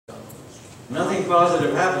Nothing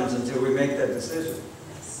positive happens until we make that decision.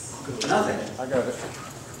 Nothing. I got it.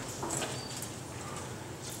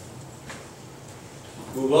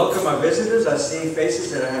 We welcome our visitors. I see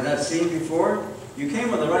faces that I have not seen before. You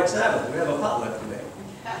came on the right Sabbath. We have a potluck today.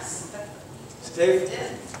 Yes. Stay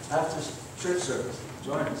after church service.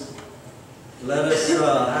 Join us. Let us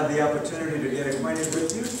have the opportunity to get acquainted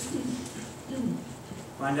with you.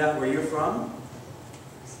 Find out where you're from.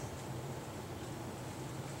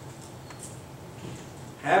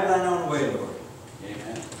 Have thine own way, Lord.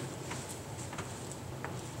 Amen.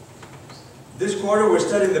 This quarter we're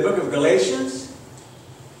studying the book of Galatians.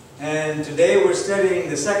 And today we're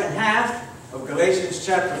studying the second half of Galatians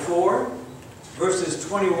chapter 4, verses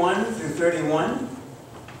 21 through 31.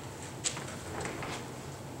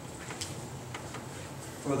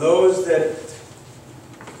 For those that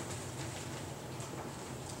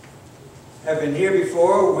have been here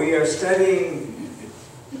before, we are studying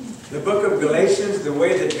the book of Galatians the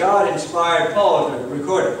way that God inspired Paul to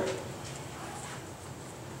record it.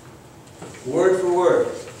 Word for word.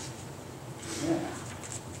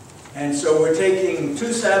 And so we're taking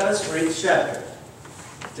 2 Sabbaths for each chapter.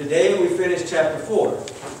 Today we finish chapter 4.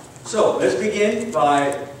 So let's begin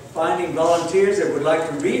by finding volunteers that would like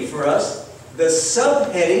to read for us the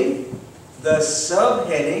subheading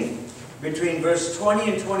between verse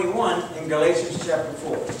 20 and 21 in Galatians chapter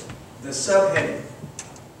 4. The subheading.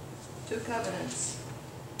 2 covenants.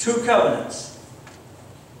 2 covenants.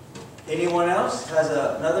 Anyone else has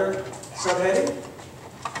another subheading?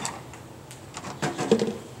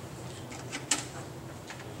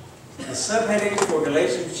 The subheading for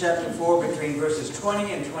Galatians chapter 4 between verses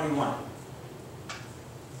 20 and 21.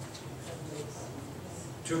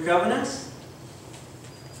 2 covenants?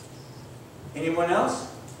 Anyone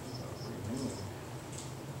else?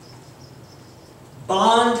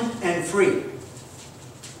 Bond and free.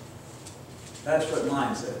 That's what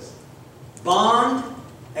mine says. Bond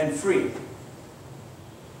and free.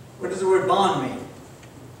 What does the word bond mean?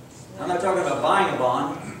 I'm not talking about buying a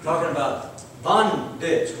bond. I'm talking about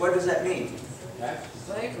bondage. What does that mean?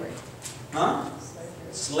 Slavery. Huh?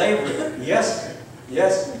 Slavery. Yes.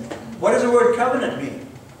 Yes. What does the word covenant mean?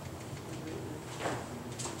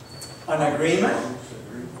 An agreement?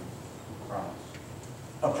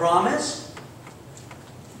 A promise?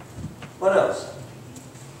 What else?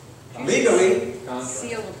 Legally,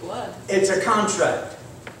 Seal of blood. it's a contract.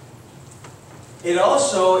 It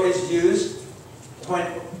also is used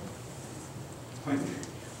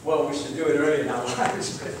well, we should do it early in our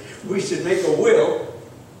lives, but we should make a will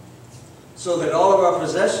so that all of our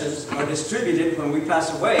possessions are distributed when we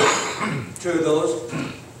pass away to those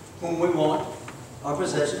whom we want our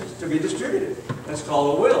possessions to be distributed. That's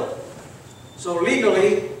called a will. So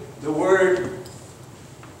legally, the word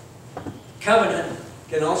covenant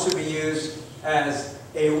can also be used as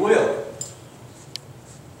a will.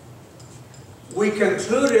 We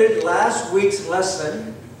concluded last week's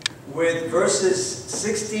lesson with verses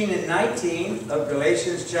 16 and 19 of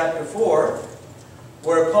Galatians chapter 4,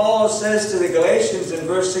 where Paul says to the Galatians in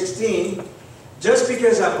verse 16, just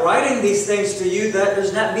because I'm writing these things to you, that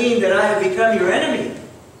does not mean that I have become your enemy.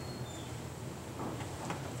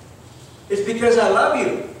 It's because I love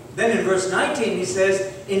you. Then in verse 19 he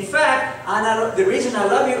says, in fact, the reason I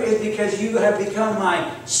love you is because you have become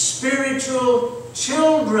my spiritual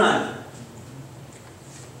children.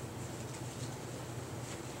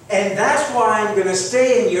 And that's why I'm going to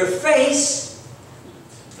stay in your face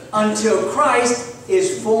until Christ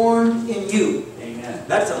is formed in you. Amen.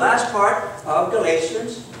 That's the last part of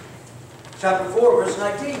Galatians chapter 4, verse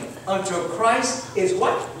 19. Until Christ is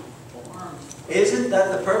what? Formed. Isn't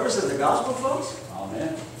that the purpose of the gospel, folks?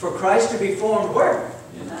 Amen. For Christ to be formed where?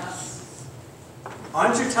 Yes.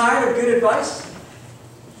 Aren't you tired of good advice?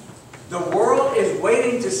 The world is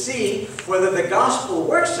waiting to see whether the gospel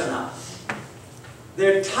works or not.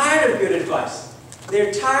 They're tired of good advice.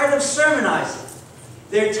 They're tired of sermonizing.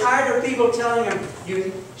 They're tired of people telling them,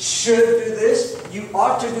 you should do this, you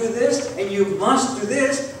ought to do this, and you must do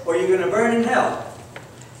this, or you're going to burn in hell.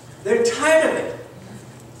 They're tired of it.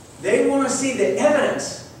 They want to see the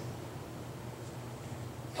evidence,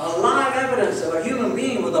 a live evidence of a human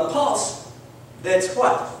being with a pulse that's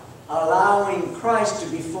what? Allowing Christ to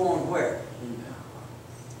be formed where?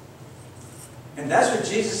 And that's what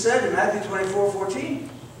Jesus said in Matthew 24:14.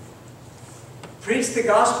 Preach the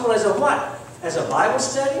gospel as a what? As a Bible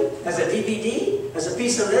study? As a DVD? As a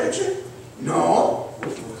piece of literature? No.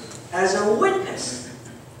 As a witness.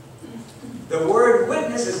 The word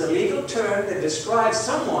witness is a legal term that describes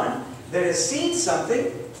someone that has seen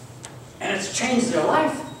something and it's changed their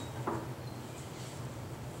life.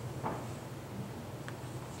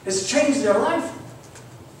 It's changed their life.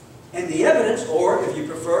 And the evidence, or if you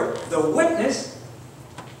prefer, the witness,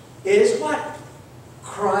 is what?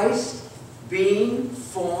 Christ being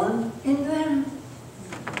formed in them.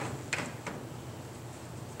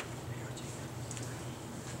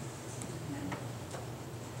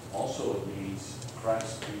 Also, it means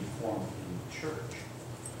Christ being formed in the church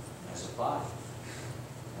as a body,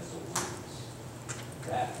 as a witness.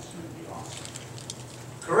 That is going to be awesome.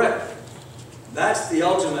 Correct. That's the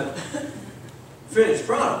ultimate finished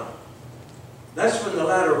product. That's when the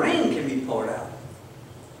latter rain can be poured out.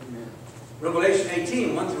 Amen. Revelation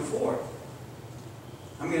 18, 1 through 4.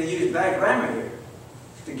 I'm going to use bad grammar here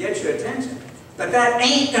to get your attention. But that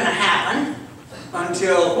ain't going to happen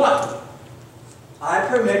until what? I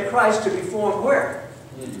permit Christ to be formed where?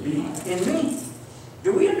 In me. In me.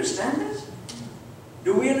 Do we understand this?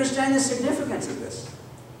 Do we understand the significance of this?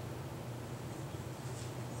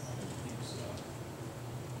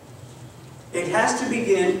 It has to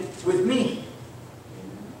begin with me.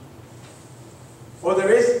 Or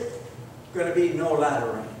there is going to be no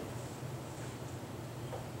latter rain.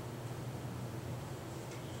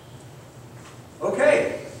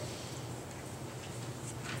 Okay.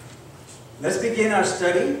 Let's begin our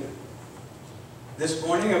study this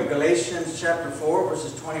morning of Galatians chapter 4,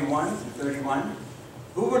 verses 21 through 31.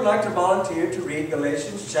 Who would like to volunteer to read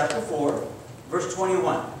Galatians chapter 4, verse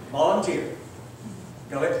 21? Volunteer.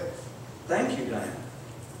 Thank you, Diana.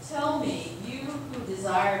 Tell me, you who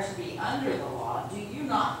desire to be under the law, do you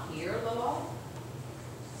not hear the law?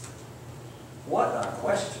 What a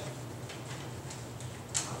question.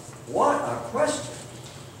 What a question.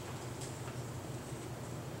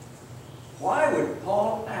 Why would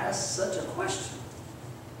Paul ask such a question?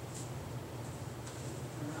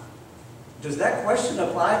 Does that question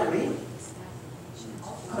apply to me?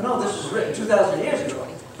 I know this was written 2,000 years ago,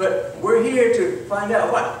 but we're here to find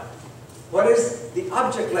out what? What is the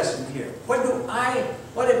object lesson here? What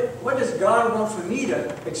does God want for me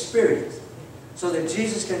to experience so that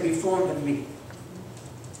Jesus can be formed in me?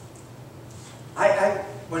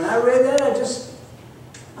 When I read that,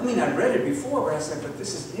 I read it before, but I said, but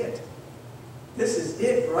this is it. This is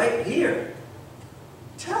it right here.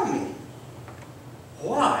 Tell me,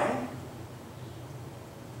 why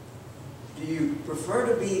do you prefer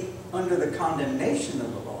to be under the condemnation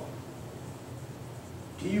of the law?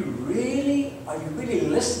 Are you really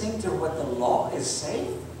listening to what the law is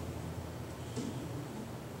saying?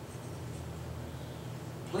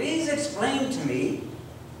 Please explain to me,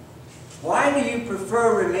 why do you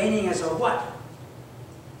prefer remaining as a what?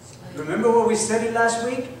 Remember what we studied last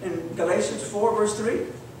week in Galatians 4, verse 3?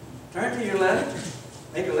 Turn to your left,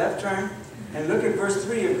 make a left turn, and look at verse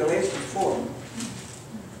 3 of Galatians 4.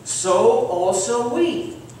 So also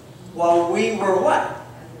we, while we were what?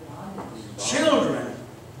 Children,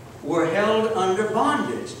 were held under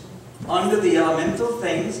bondage, under the elemental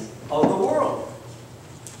things of the world.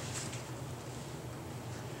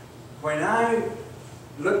 When I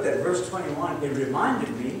looked at verse 21, it reminded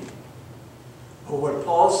me of what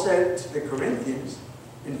Paul said to the Corinthians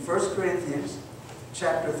in 1 Corinthians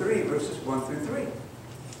chapter 3, verses 1 through 3.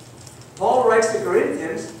 Paul writes to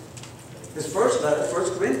Corinthians, his first letter,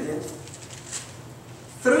 1 Corinthians,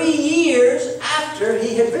 3 years after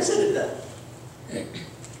he had visited them.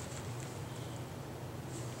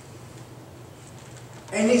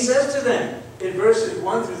 And he says to them in verses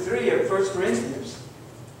 1 through 3 of 1 Corinthians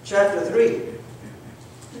chapter 3,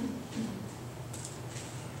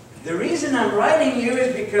 the reason I'm writing you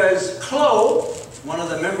is because Chloe, one of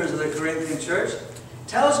the members of the Corinthian church,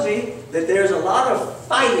 tells me that there's a lot of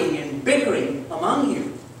fighting and bickering among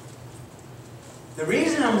you. The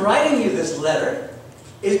reason I'm writing you this letter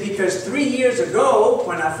is because 3 years ago,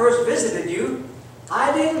 when I first visited you,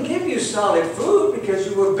 I didn't give you solid food because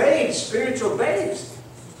you were babes, spiritual babes.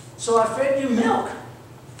 So I fed you milk.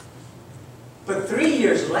 But 3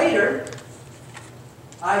 years later,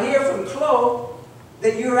 I hear from Chloe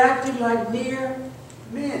that you're acting like mere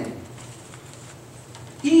men.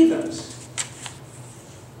 Heathens.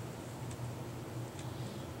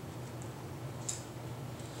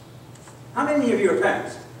 How many of you are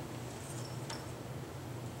parents?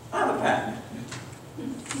 I'm a parent.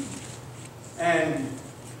 And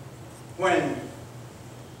when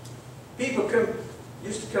people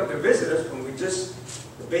used to come to visit us when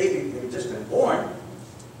the baby had just been born,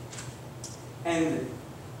 and the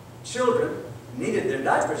children needed their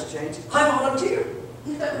diapers changed, I volunteered.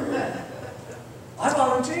 I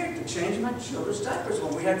volunteered to change my children's diapers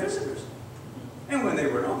when we had visitors. And when there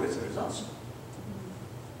were no visitors also.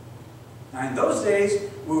 Now in those days,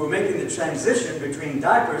 we were making the transition between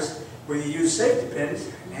diapers where you use safety pins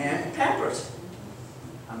and Pampers.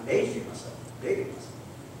 I'm I'm aging myself, dating myself.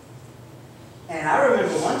 And I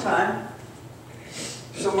remember one time,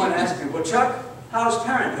 someone asked me, well, Chuck, how's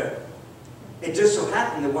parenthood? It just so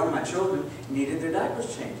happened that one of my children needed their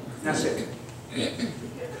diapers changed. And I said,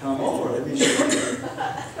 come over, let me show you.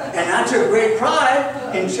 And I took great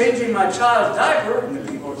pride in changing my child's diaper. And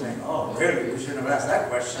the people were saying, oh, really, we shouldn't have asked that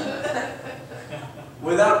question.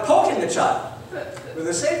 Without poking the child with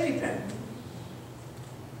a safety pin.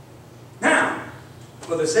 Now,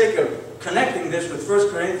 for the sake of connecting this with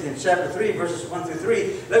 1 Corinthians chapter 3, verses 1 through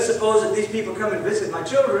 3, let's suppose that these people come and visit my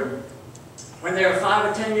children when they are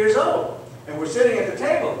 5 or 10 years old. And we're sitting at the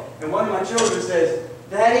table, and one of my children says,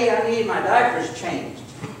 Daddy, I need my diapers changed.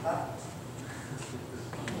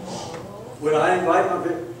 Would I invite my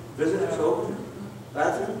visitors over to the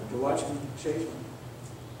bathroom to watch me change them?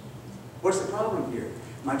 What's the problem here?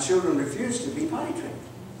 My children refuse to be potty trained.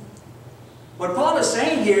 What Paul is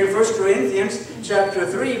saying here in 1 Corinthians chapter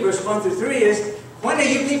 3, verse 1 through 3 is, when are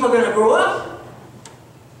you people going to grow up?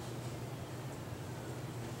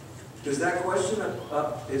 Does that question,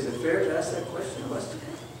 is it fair to ask that question of us today?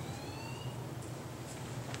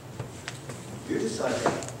 You decide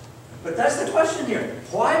that. But that's the question here.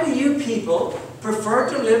 Why do you people prefer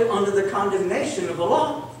to live under the condemnation of the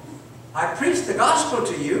law? I preached the gospel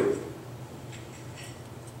to you.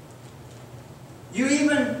 You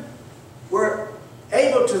even were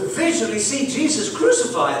able to visually see Jesus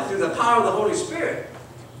crucified through the power of the Holy Spirit.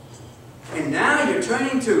 And now you're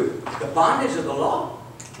turning to the bondage of the law?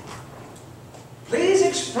 Please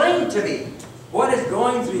explain to me what is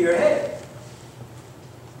going through your head.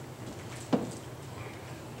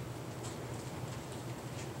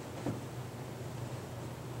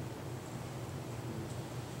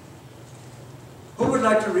 Who would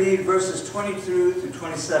like to read verses 22 through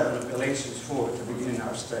 27 of Galatians 4 to begin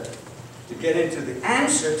our study? To get into the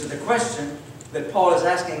answer to the question that Paul is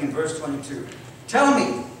asking in verse 22. Tell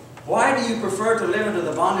me, why do you prefer to live under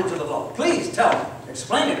the bondage of the law? Please tell me.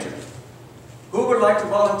 Explain it to me. Who would like to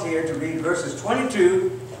volunteer to read verses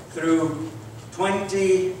 22 through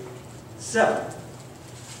 27?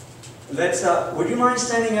 Would you mind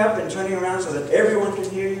standing up and turning around so that everyone can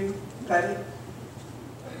hear you, Patty?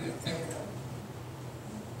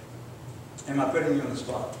 Am I putting you on the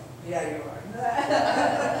spot? Yeah, you are.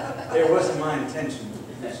 It wasn't my intention to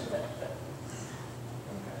do so.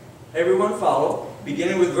 Everyone follow,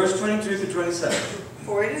 beginning with verse 22 through 27.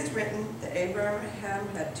 For it is written that Abraham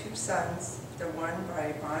had 2 sons, the one by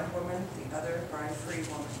a bondwoman, the other by a free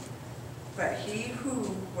woman. But he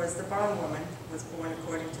who was the bondwoman was born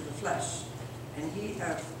according to the flesh, and he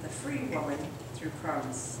of the free woman through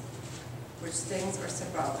promise, which things are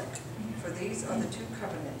symbolic. For these are the 2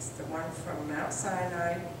 covenants, the one from Mount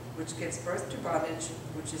Sinai, which gives birth to bondage,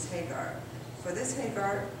 which is Hagar. For this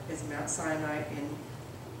Hagar is Mount Sinai in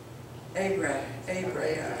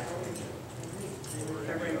Arabia.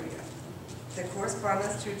 The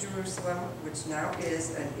correspondence to Jerusalem, which now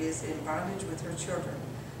is and is in bondage with her children.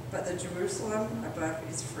 But the Jerusalem above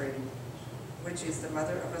is free, which is the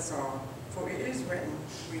mother of us all. For it is written,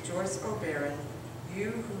 Rejoice, O barren,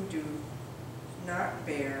 you who do not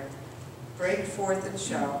bear. Break forth and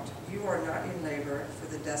shout, you are not in labor, for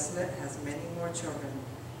the desolate has many more children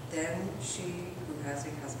than she who has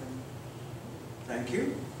a husband. Thank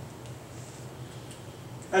you.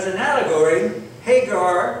 As an allegory,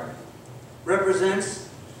 Hagar represents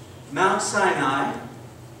Mount Sinai,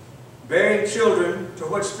 bearing children to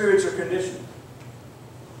what spiritual condition?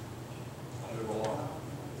 Under the law.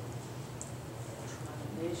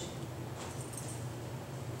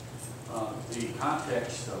 The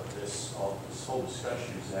context of this whole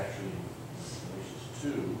discussion is actually in Galatians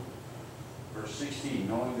 2, verse 16,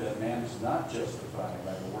 knowing that man is not justified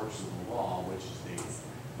by the works of the law, which is the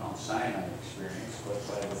Mount Sinai experience, but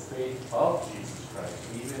by the faith of Jesus Christ.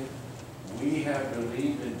 Even we have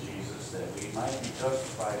believed in Jesus that we might be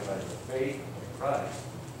justified by the faith of Christ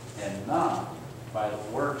and not by the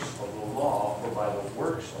works of the law, for by the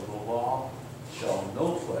works of the law shall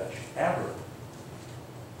no flesh ever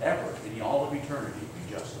in all of eternity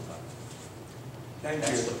be justified. Thank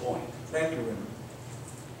That's you. the point. Thank you, Raymond.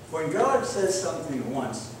 When God says something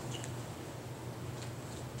once,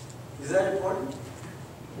 is that important?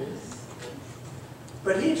 Yes.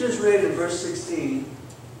 But he just read in verse 16,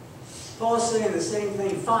 Paul's saying the same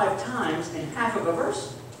thing 5 times in half of a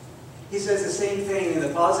verse. He says the same thing in the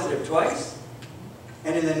positive twice,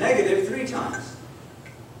 and in the negative 3 times.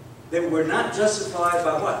 That we're not justified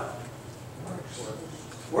by what?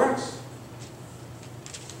 Works.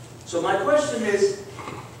 So my question is,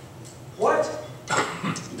 what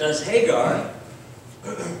does Hagar,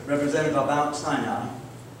 represented by Mount Sinai,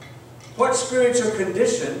 What spiritual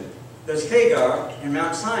condition does Hagar in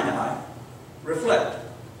Mount Sinai reflect?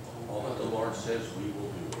 All that the Lord says we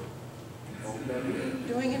will do.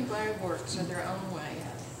 Doing it by works in their own way.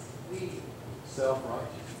 We,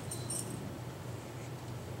 Self-righteousness.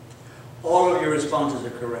 All of your responses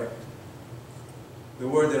are correct. The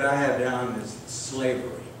word that I have down is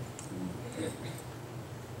slavery.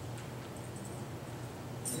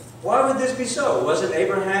 Why would this be so? Wasn't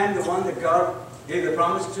Abraham the one that God gave the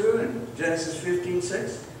promise to in Genesis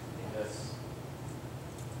 15:6? Yes.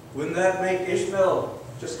 Wouldn't that make Ishmael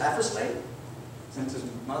just half a slave, since his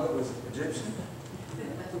mother was Egyptian?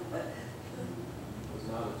 Was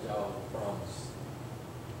not a child of promise.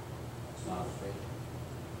 It's not a faith.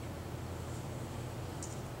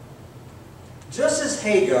 Just as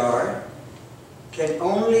Hagar can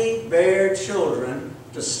only bear children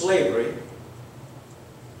to slavery,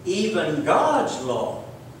 even God's law,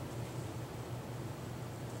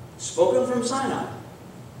 spoken from Sinai,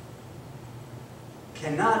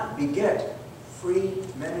 cannot beget free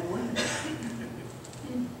men and women.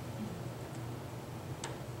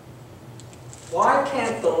 Why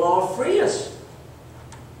can't the law free us?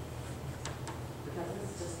 because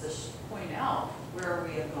it's just to point out where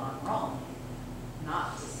we have gone wrong,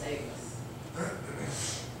 not to save us.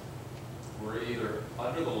 We're either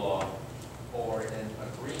under the law or in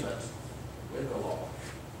agreement with the law.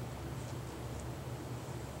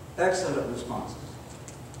 Excellent responses.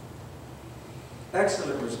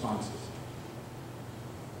 Excellent responses.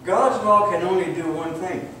 God's law can only do one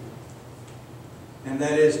thing, and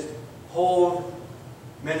that is hold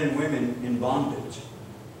men and women in bondage.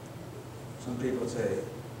 Some people say,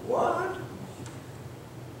 what?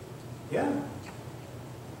 Yeah.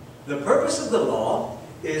 The purpose of the law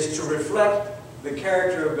is to reflect the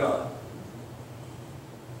character of God.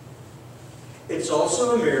 It's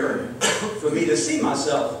also a mirror for me to see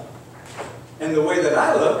myself and the way that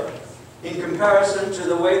I look in comparison to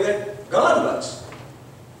the way that God looks.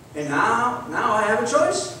 And now I have a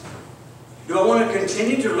choice. Do I want to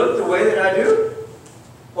continue to look the way that I do?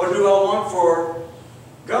 Or do I want for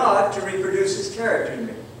God to reproduce His character in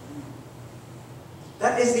me?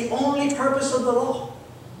 That is the only purpose of the law.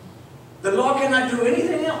 The law cannot do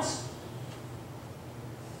anything else.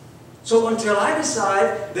 So until I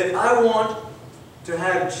decide that I want to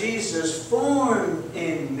have Jesus formed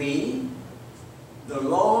in me, the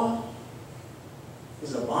law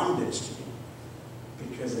is a bondage to me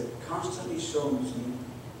because it constantly shows me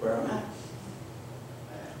where I'm at.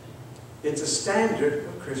 It's a standard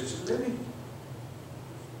of Christian living.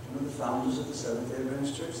 One of the founders of the Seventh-day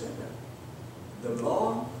Adventist Church said that. The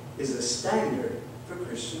law is a standard for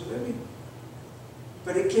Christian living.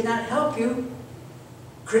 But it cannot help you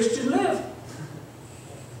Christian live.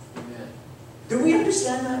 Amen. Do we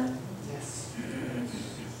understand that? Yes.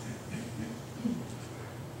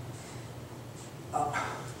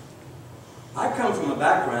 I come from a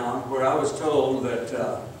background where I was told that,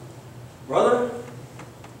 brother,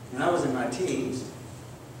 when I was in my teens,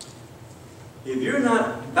 if you're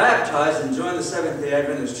not baptized and join the Seventh-day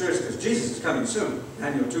Adventist Church, because Jesus is coming soon,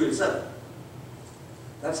 Daniel 2 and 7.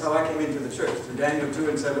 That's how I came into the church, through Daniel 2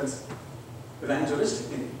 and 7's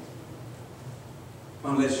evangelistic meeting.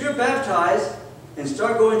 Unless you're baptized and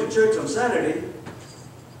start going to church on Saturday,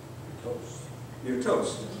 you're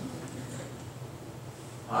toast.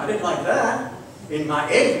 I didn't like that. In my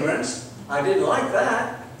ignorance, I didn't like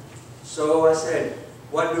that. So I said,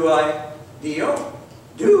 what do I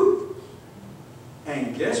do?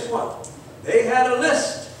 And guess what? They had a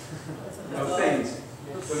list of things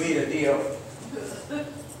for me to do.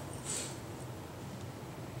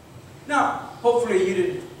 Now, hopefully you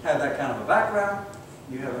didn't have that kind of a background.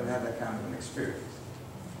 You haven't had that kind of an experience.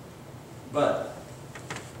 But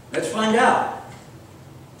let's find out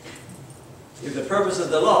if the purpose of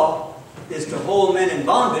the law is to hold men in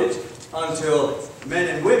bondage until men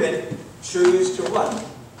and women choose to what?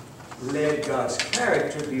 Let God's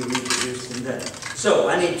character be reproduced in them. So,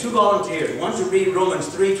 I need 2 volunteers. One to read Romans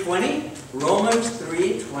 3:20, Romans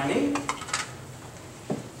 3:20,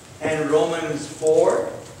 and Romans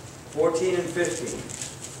 4:14 and 15.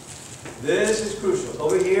 This is crucial.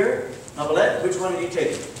 Over here, Navalette, which one are you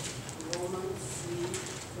taking? Romans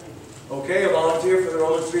 3:20. Okay, a volunteer for the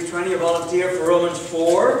Romans 3:20, a volunteer for Romans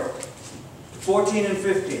 4:14 and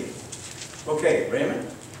 15. Okay, Raymond,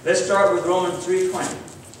 let's start with Romans 3:20.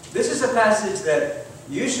 This is a passage that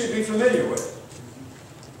you should be familiar with.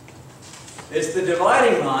 It's the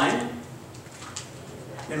dividing line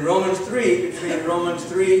in Romans 3 between Romans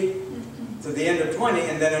 3 to the end of 20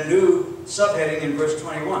 and then a new subheading in verse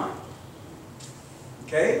 21.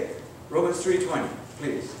 Okay? Romans 3:20,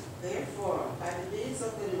 please. Therefore, by the deeds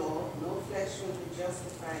of the law, no flesh will be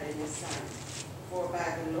justified in his sight. For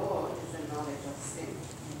by the law is the knowledge of sin.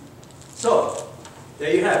 So,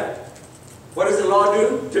 there you have it. What does the law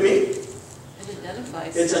do to me? It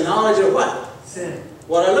identifies. It's a knowledge of what? Sin.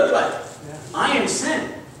 What I look like. Yeah. I am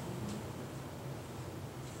sin.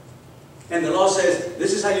 And the law says,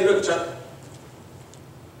 this is how you look, Chuck.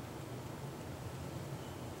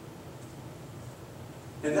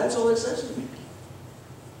 And that's all it says to me.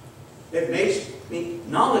 It makes me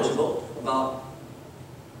knowledgeable about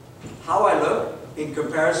how I look in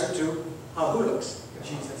comparison to how who looks?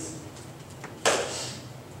 Jesus.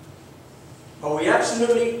 But we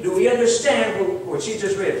absolutely, do we understand what she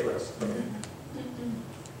just read for us?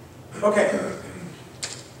 Okay.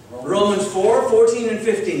 Romans 4, 14 and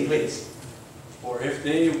 15, please. For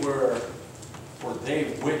they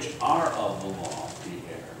which are of the law be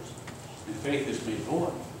heirs, and faith is made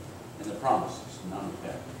void, and the promises none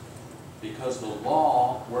effect. Because the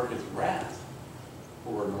law worketh wrath,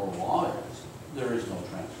 for where no law is, there is no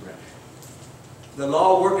transgression. The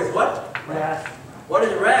law worketh what? Wrath. What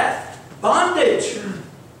is wrath? Bondage.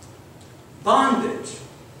 Bondage.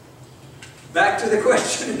 Back to the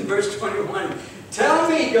question in verse 21. Tell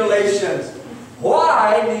me, Galatians,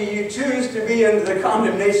 why do you choose to be under the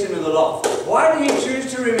condemnation of the law? Why do you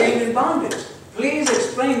choose to remain in bondage? Please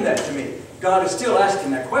explain that to me. God is still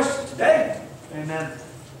asking that question today. Amen.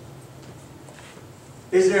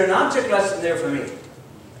 Is there an object lesson there for me?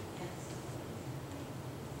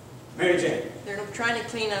 Mary Jane. They're trying to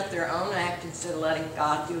clean up their own act instead of letting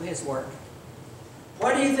God do His work.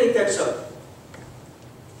 Why do you think that's so?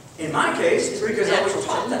 In my case, it's because I was Natural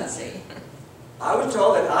taught that. tendency. I was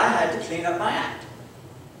told that I had to clean up my act.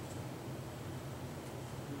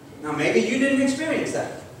 Now, maybe you didn't experience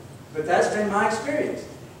that, but that's been my experience.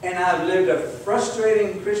 And I've lived a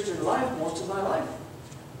frustrating Christian life most of my life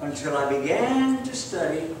until I began to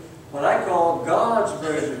study what I call God's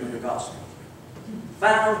version of the gospel.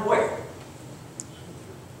 Found where?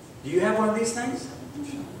 Do you have one of these things?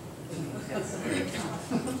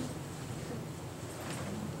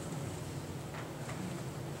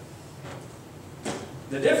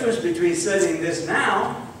 The difference between studying this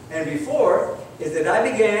now and before is that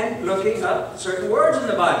I began looking up certain words in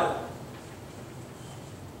the Bible.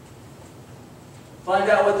 Find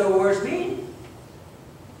out what the words mean.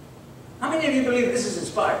 How many of you believe this is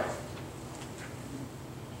inspired?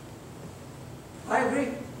 I agree.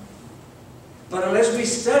 But unless we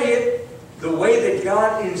study it the way that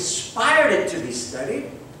God inspired it to be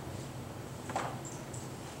studied,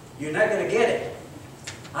 you're not going to get it.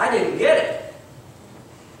 I didn't get it.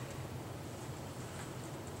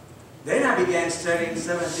 Then I began studying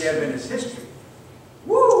Seventh-day Adventist history.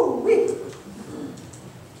 Woo-wee!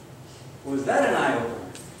 Was that an eye-opener?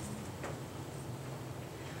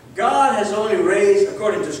 God has only raised,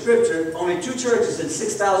 according to Scripture, only two churches in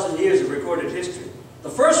 6,000 years of recorded history. The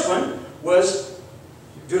first one was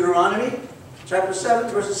Deuteronomy chapter 7,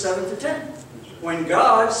 verses 7 to 10. When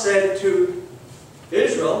God said to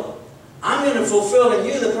Israel, I'm going to fulfill in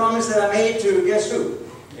you the promise that I made to, guess who?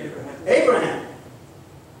 Abraham.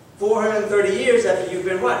 430 years after you've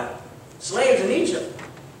been what? Slaves in Egypt.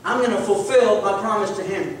 I'm going to fulfill my promise to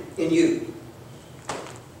him in you.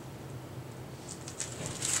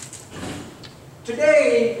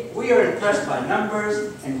 Today, we are impressed by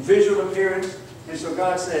numbers and visual appearance, and so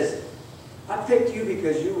God says, I picked you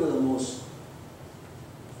because you were the most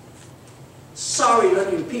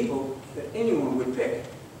sorry-looking people that anyone would pick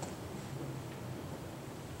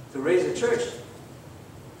to raise a church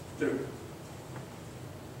through.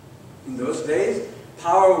 In those days,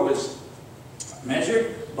 power was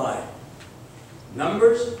measured by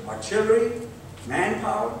numbers, artillery,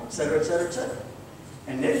 manpower, etc., etc., etc.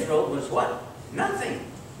 And Israel was what? Nothing.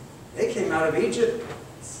 They came out of Egypt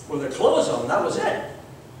with their clothes on. That was it.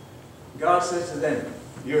 God says to them,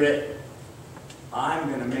 you're it. I'm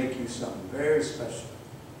going to make you something very special.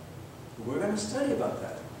 We're going to study about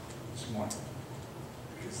that this morning.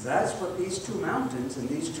 Because that's what these two mountains and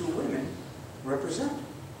these two women represent.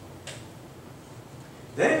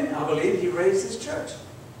 Then, I believe, he raised his church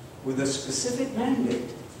with a specific mandate.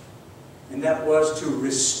 And that was to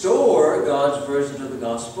restore God's version of the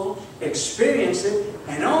gospel, experience it,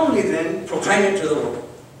 and only then proclaim it to the world.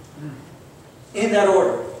 In that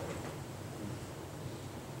order.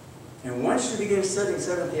 And once you begin studying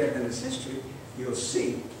Seventh-day Adventist history, you'll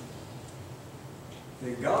see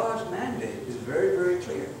that God's mandate is very, very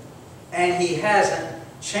clear. And he hasn't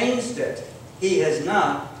changed it. He has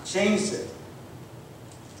not changed it.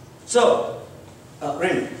 So,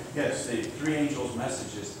 Raymond. Yes, the three angels'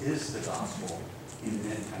 messages is the gospel in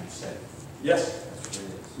an end time setting. Yes. That's what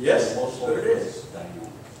it is. Yes, Most that's what it is. dynamic,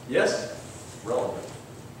 Yes, relevant,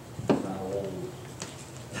 not old.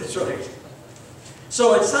 that's right.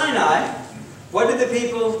 So at Sinai, what did the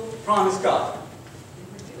people promise God?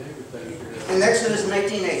 In Exodus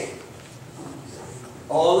 19:8.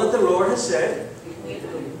 All that the Lord has said.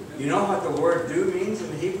 You know what the word do means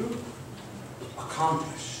in the Hebrew?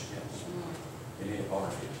 Accomplish. Yes. In a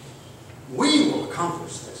part. We will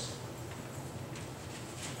accomplish this.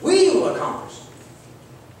 We will accomplish.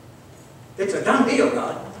 It's a done deal,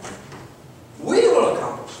 God. We will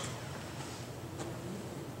accomplish.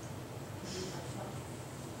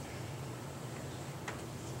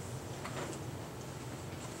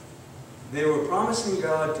 They were promising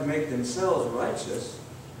God to make themselves righteous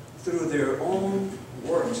through their own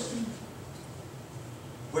works,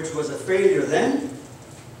 which was a failure then,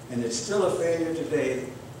 and it's still a failure today,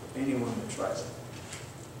 anyone that tries it.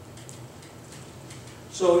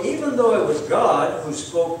 So even though it was God who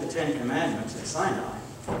spoke the Ten Commandments at Sinai,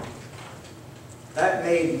 that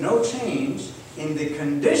made no change in the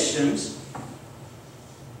conditions,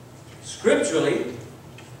 scripturally,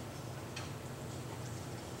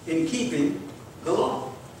 in keeping the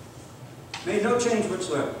law. Made no change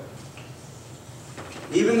whatsoever.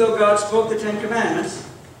 Even though God spoke the Ten Commandments,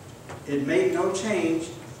 it made no change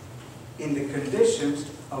in the conditions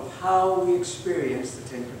of how we experience the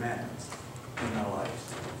Ten Commandments in our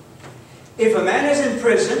lives. If a man is in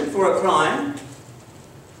prison for a crime,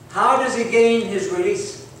 how does he gain his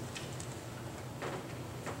release?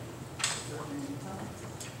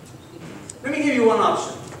 Let me give you one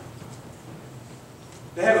option.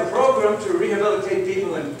 They have a program to rehabilitate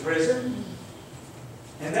people in prison,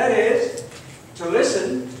 and that is to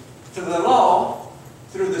listen to the law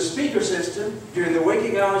through the speaker system during the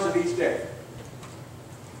waking hours of each day.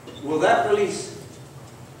 Will that release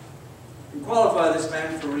and qualify this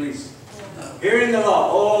man for release? Hearing the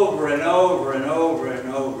law over and over and over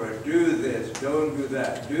and over. Do this, don't do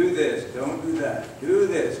that. Do this, don't do that. Do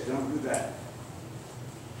this, don't do that.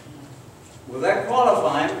 Will that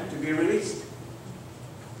qualify him to be released?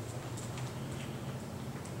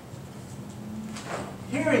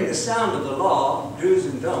 Hearing the sound of the law, do's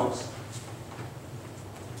and don'ts,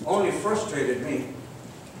 only frustrated me.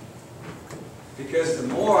 Because the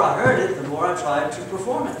more I heard it, the more I tried to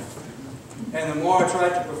perform it. And the more I tried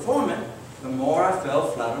to perform it, the more I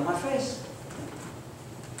fell flat on my face.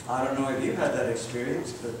 I don't know if you've had that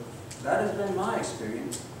experience, but that has been my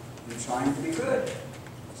experience in trying to be good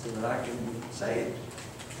so that I can be saved.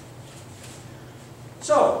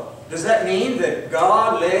 So, does that mean that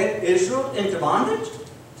God led Israel into bondage?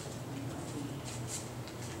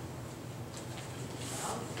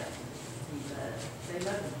 They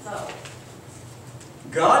led themselves.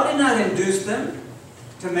 God did not induce them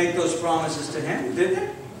to make those promises to Him, did they?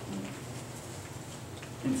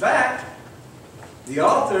 In fact, the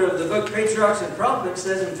author of the book Patriarchs and Prophets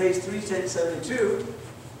says in page 372,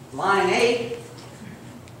 line 8,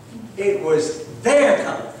 it was their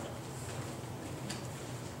covenant.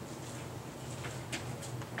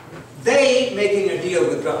 They making a deal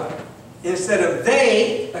with God, instead of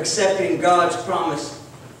they accepting God's promise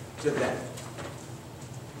to them.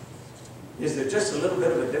 Is there just a little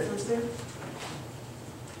bit of a difference there?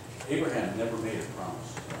 Abraham never made a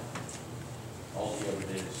promise. All he ever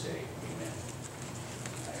did is say, amen.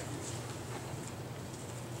 I agree.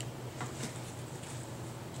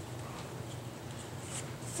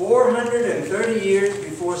 430 years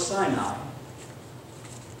before Sinai,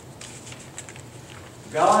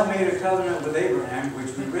 God made a covenant with Abraham,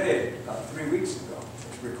 which we read about 3 weeks ago.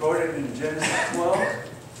 It's recorded in Genesis 12,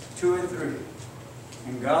 2 and 3.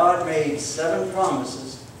 And God made 7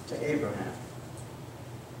 promises to Abraham.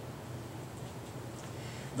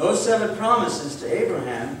 Those 7 promises to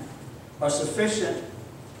Abraham are sufficient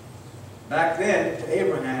back then to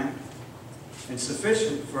Abraham and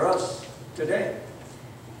sufficient for us today.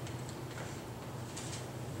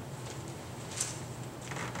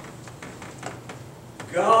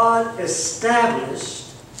 God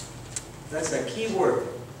established, that's a key word.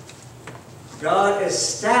 God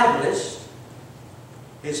established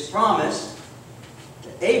His promise to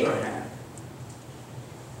Abraham.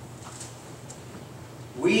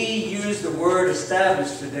 We use the word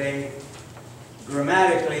established today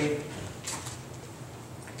grammatically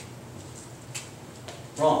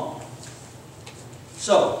wrong.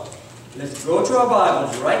 So, let's go to our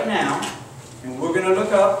Bibles right now, and we're going to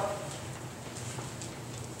look up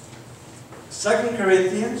 2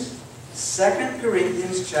 Corinthians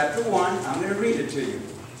chapter 1. I'm going to read it to you.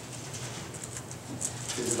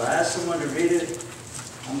 Because if I ask someone to read it,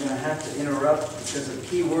 I'm going to have to interrupt because of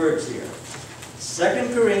key words here.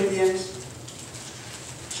 2 Corinthians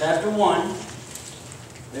chapter 1.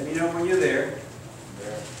 Let me know when you're there.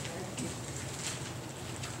 There.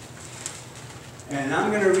 And I'm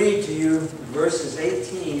going to read to you verses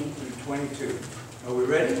 18 through 22. Are we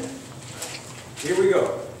ready? Here we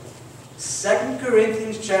go. 2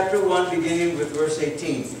 Corinthians chapter 1, beginning with verse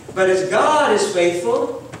 18. But as God is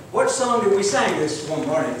faithful, what song did we sing this one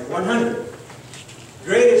morning? 100.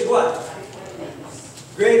 Great is what?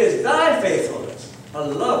 Great is thy faithfulness. I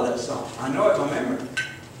love that song. I know it by memory.